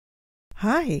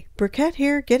Hi, Brickette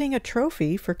here, getting a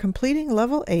trophy for completing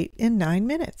level 8 in 9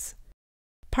 minutes.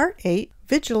 Part 8,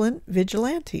 Vigilant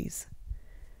Vigilantes.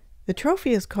 The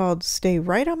trophy is called Stay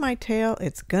Right on My Tail,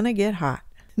 It's Gonna Get Hot.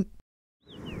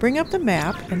 Bring up the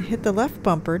map and hit the left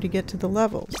bumper to get to the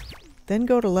levels. Then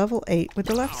go to level 8 with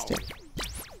the left stick.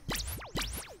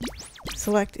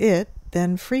 Select it,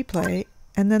 then Free Play,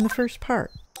 and then the first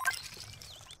part.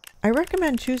 I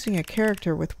recommend choosing a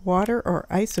character with water or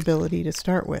ice ability to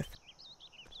start with.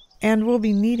 And we'll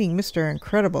be needing Mr.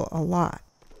 Incredible a lot.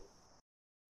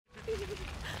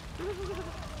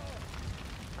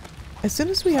 As soon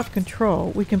as we have control,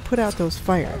 we can put out those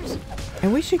fires.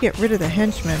 And we should get rid of the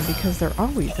henchmen because they're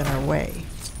always in our way.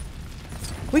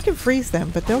 We can freeze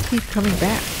them, but they'll keep coming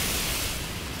back.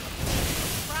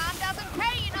 Crime doesn't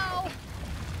pay, you know.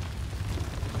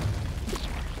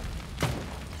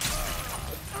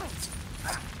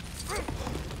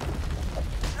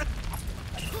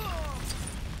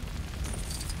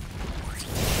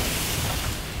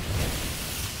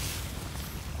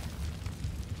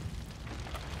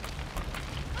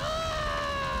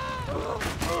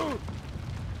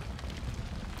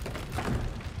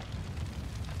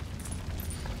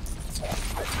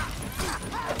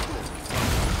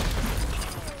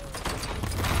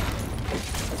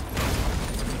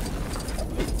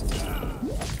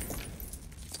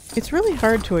 It's really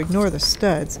hard to ignore the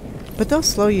studs, but they'll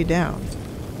slow you down.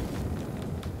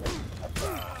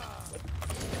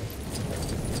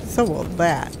 So will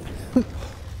that.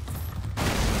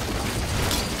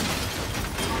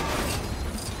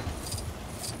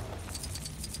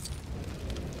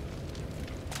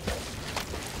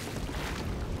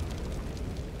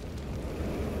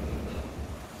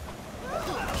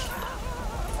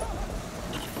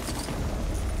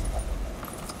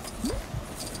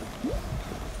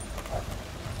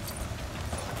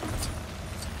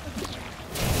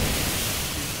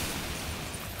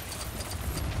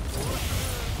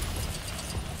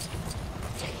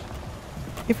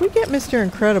 If we get Mr.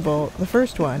 Incredible, the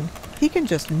first one, he can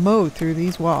just mow through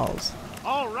these walls.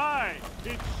 All right,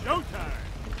 it's showtime.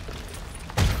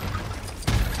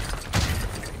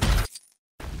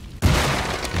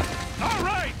 All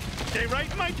right, stay right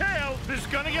in my tail. This is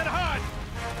gonna get hot.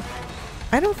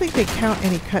 I don't think they count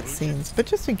any cutscenes, but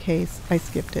just in case, I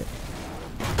skipped it.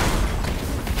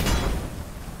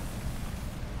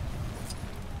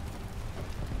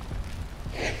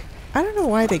 I don't know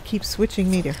why they keep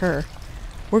switching me to her.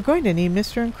 We're going to need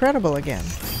Mr. Incredible again.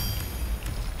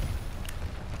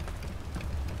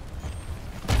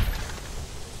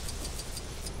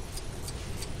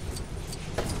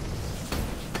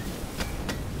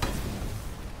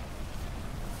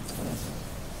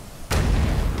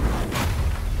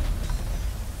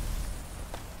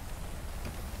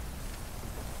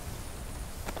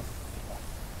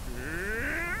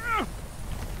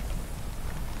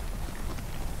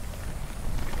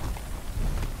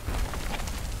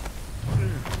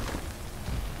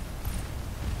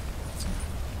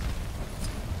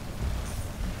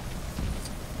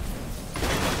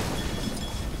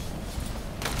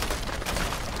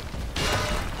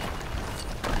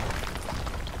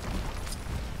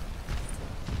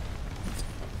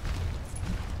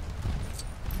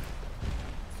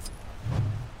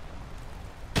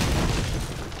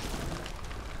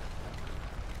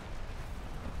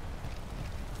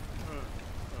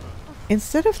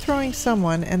 Instead of throwing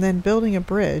someone and then building a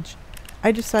bridge,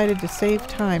 I decided to save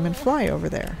time and fly over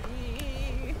there.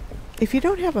 If you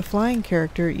don't have a flying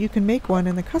character, you can make one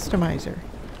in the Customiser.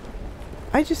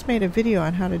 I just made a video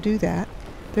on how to do that.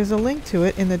 There's a link to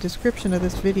it in the description of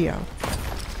this video.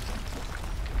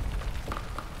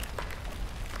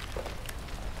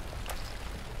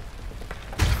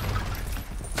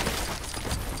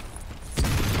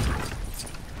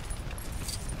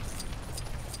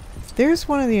 There's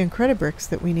one of the Incredibricks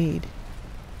that we need.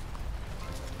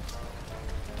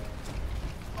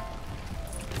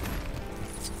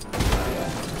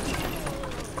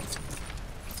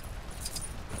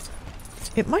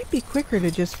 It might be quicker to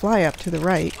just fly up to the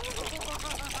right.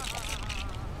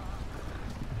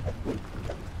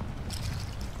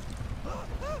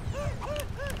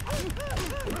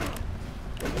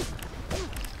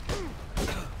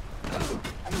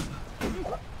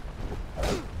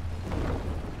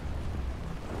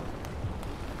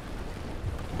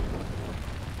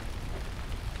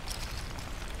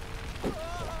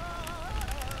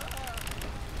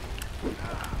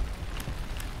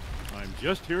 I'm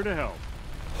just here to help.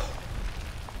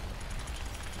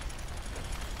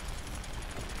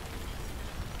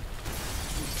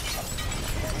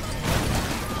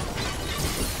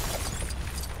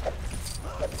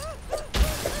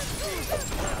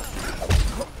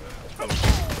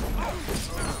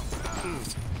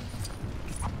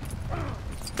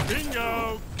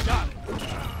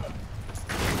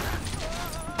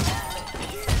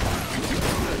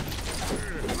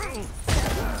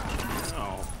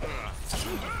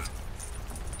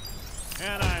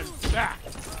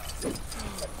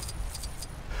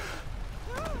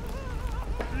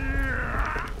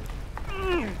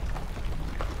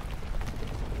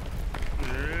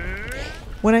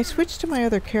 When I switched to my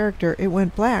other character, it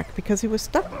went black because he was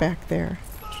stuck back there.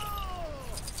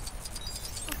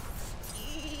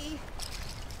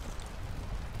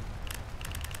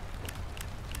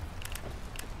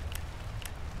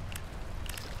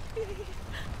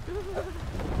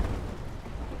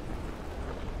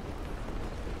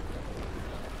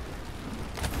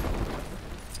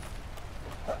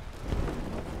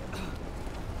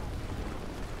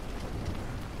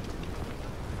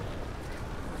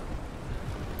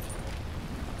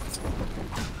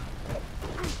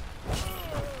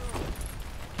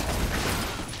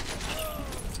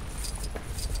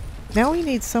 Now we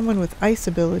need someone with ice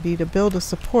ability to build a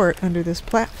support under this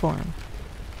platform.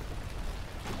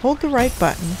 Hold the right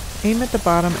button, aim at the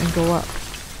bottom, and go up.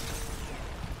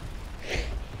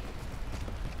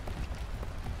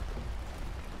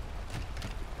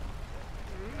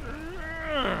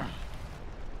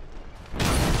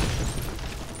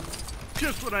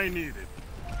 Just what I needed.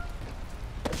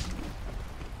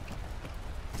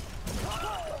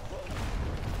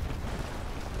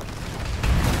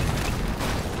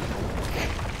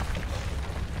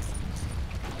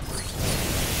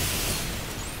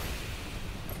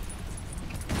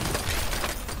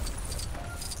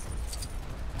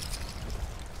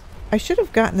 I should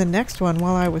have gotten the next one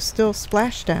while I was still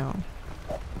splashdown.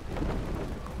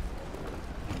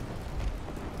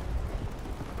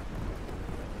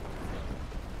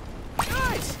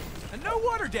 Nice! And no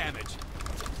water damage!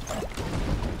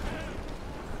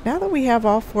 Now that we have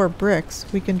all 4 bricks,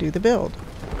 we can do the build.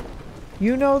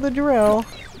 You know the drill.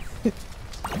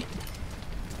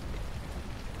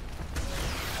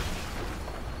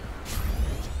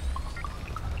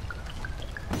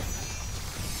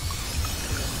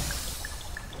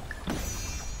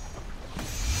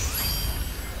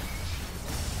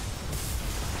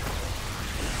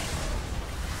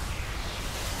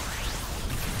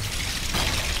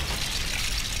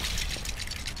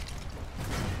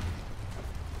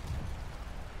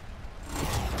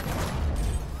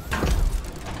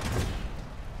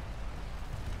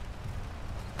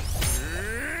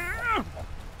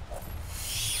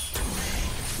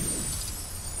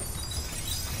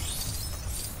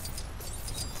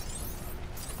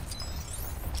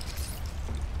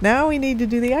 Now we need to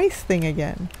do the ice thing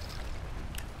again.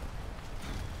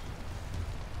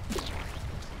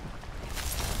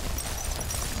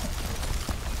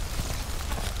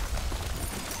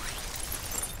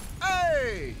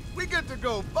 Hey! We get to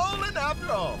go bowling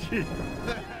after all!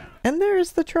 And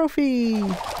there's the trophy!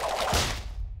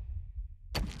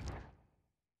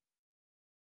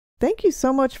 Thank you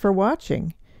so much for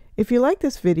watching. If you like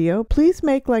this video, please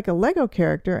make like a Lego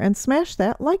character and smash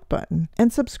that like button.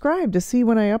 And subscribe to see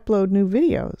when I upload new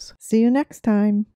videos. See you next time!